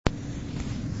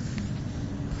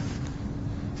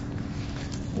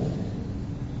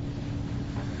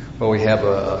Well, we have,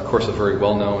 of course, a very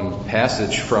well-known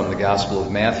passage from the Gospel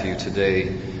of Matthew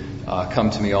today.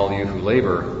 Come to me, all you who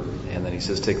labor. And then he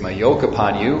says, take my yoke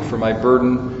upon you, for my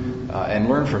burden, and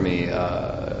learn from me.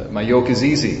 My yoke is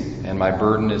easy, and my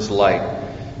burden is light.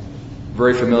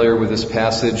 Very familiar with this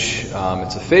passage.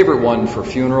 It's a favorite one for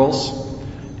funerals.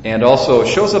 And also, it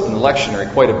shows up in the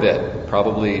lectionary quite a bit.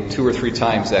 Probably 2 or 3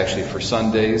 times, actually, for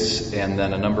Sundays, and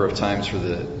then a number of times for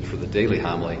the daily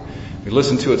homily. We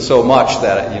listen to it so much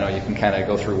that, you can kind of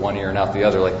go through one ear and out the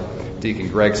other, like Deacon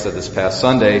Greg said this past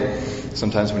Sunday.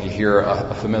 Sometimes when you hear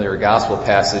a familiar gospel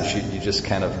passage, you just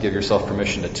kind of give yourself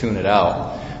permission to tune it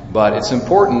out. But it's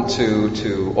important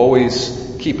to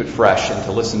always keep it fresh and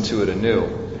to listen to it anew.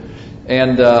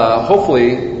 And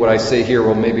hopefully what I say here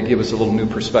will maybe give us a little new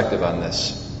perspective on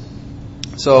this.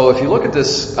 So if you look at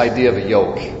this idea of a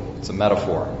yoke, it's a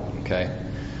metaphor, okay?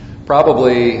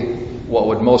 Probably what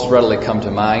would most readily come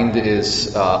to mind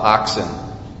is oxen,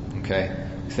 okay?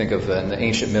 Think of in the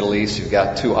ancient Middle East, you've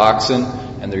got 2 oxen,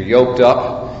 and they're yoked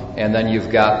up, and then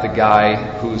you've got the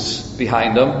guy who's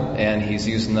behind them, and he's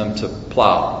using them to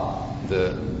plow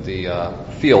the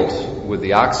field with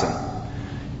the oxen.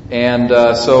 And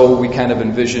so we kind of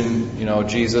envision,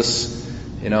 Jesus,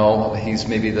 he's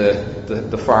maybe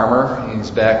the farmer. He's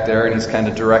back there, and he's kind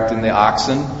of directing the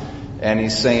oxen, and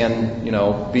he's saying,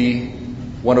 be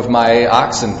one of my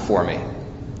oxen for me.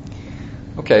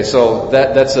 Okay, so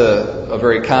that's a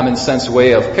very common sense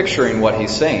way of picturing what he's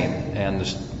saying, and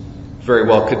this very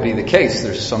well could be the case.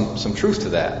 There's some truth to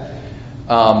that.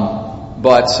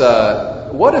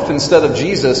 But what if instead of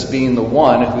Jesus being the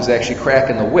one who's actually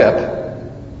cracking the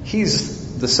whip,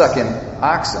 he's the second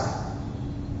oxen?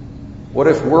 What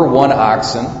if we're one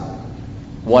ox,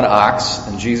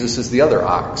 and Jesus is the other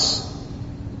ox?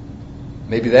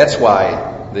 Maybe that's why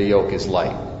the yoke is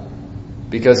light.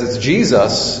 Because it's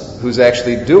Jesus who's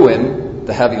actually doing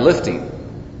the heavy lifting.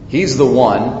 He's the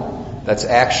one that's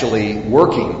actually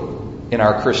working in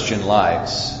our Christian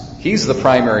lives. He's the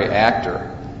primary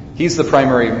actor. He's the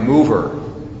primary mover.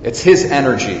 It's His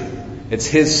energy. It's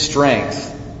His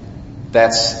strength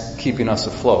that's keeping us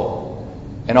afloat.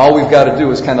 And all we've got to do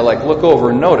is kind of like look over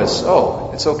and notice,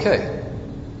 oh, it's okay.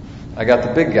 I got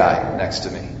the big guy next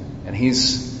to me. And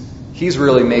he's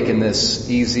really making this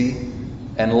easy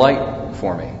and light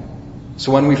for me.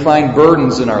 So when we find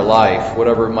burdens in our life,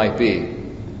 whatever it might be,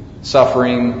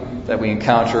 suffering that we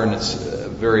encounter in its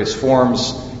various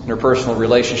forms, interpersonal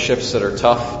relationships that are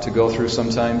tough to go through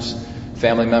sometimes,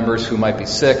 family members who might be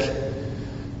sick,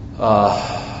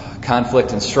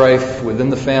 conflict and strife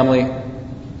within the family,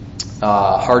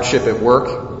 hardship at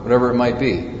work, whatever it might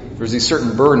be. There's these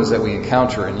certain burdens that we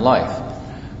encounter in life.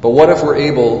 But what if we're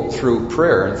able, through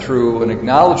prayer and through an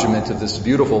acknowledgement of this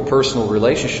beautiful personal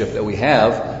relationship that we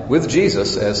have with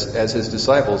Jesus as His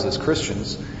disciples, as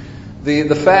Christians,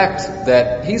 the fact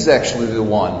that He's actually the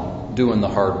one doing the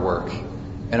hard work.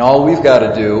 And all we've got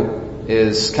to do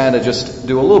is kind of just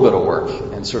do a little bit of work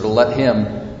and sort of let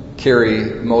Him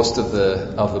carry most of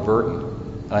the burden.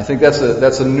 And I think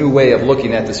that's a new way of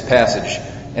looking at this passage,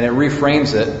 and it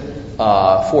reframes it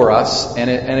for us, and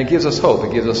it gives us hope.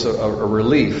 It gives us a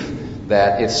relief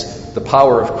that it's the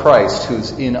power of Christ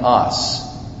who's in us,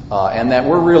 and that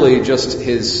we're really just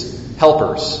His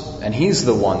helpers, and He's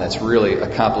the one that's really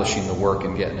accomplishing the work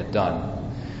and getting it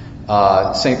done.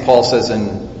 St. Paul says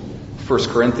in 1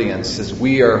 Corinthians, says,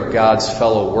 we are God's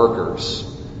fellow workers.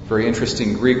 Very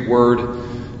interesting Greek word,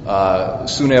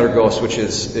 sunergos, which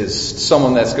is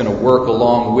someone that's going to work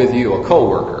along with you, a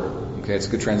co-worker. Okay, it's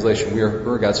a good translation.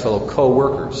 We're God's fellow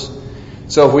co-workers.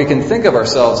 So if we can think of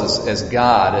ourselves as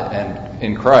God and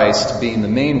in Christ being the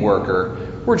main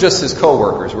worker, we're just His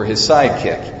co-workers. We're His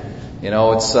sidekick.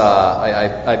 It's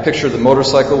I picture the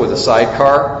motorcycle with a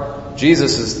sidecar.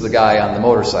 Jesus is the guy on the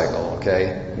motorcycle.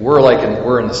 Okay,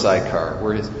 we're in the sidecar.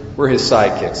 We're his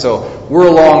sidekick. So we're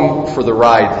along for the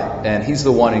ride, and He's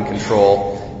the one in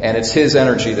control, and it's His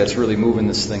energy that's really moving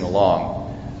this thing along.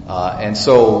 And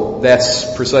so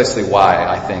that's precisely why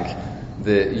I think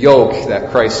the yoke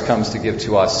that Christ comes to give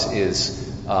to us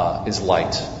is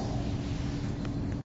light.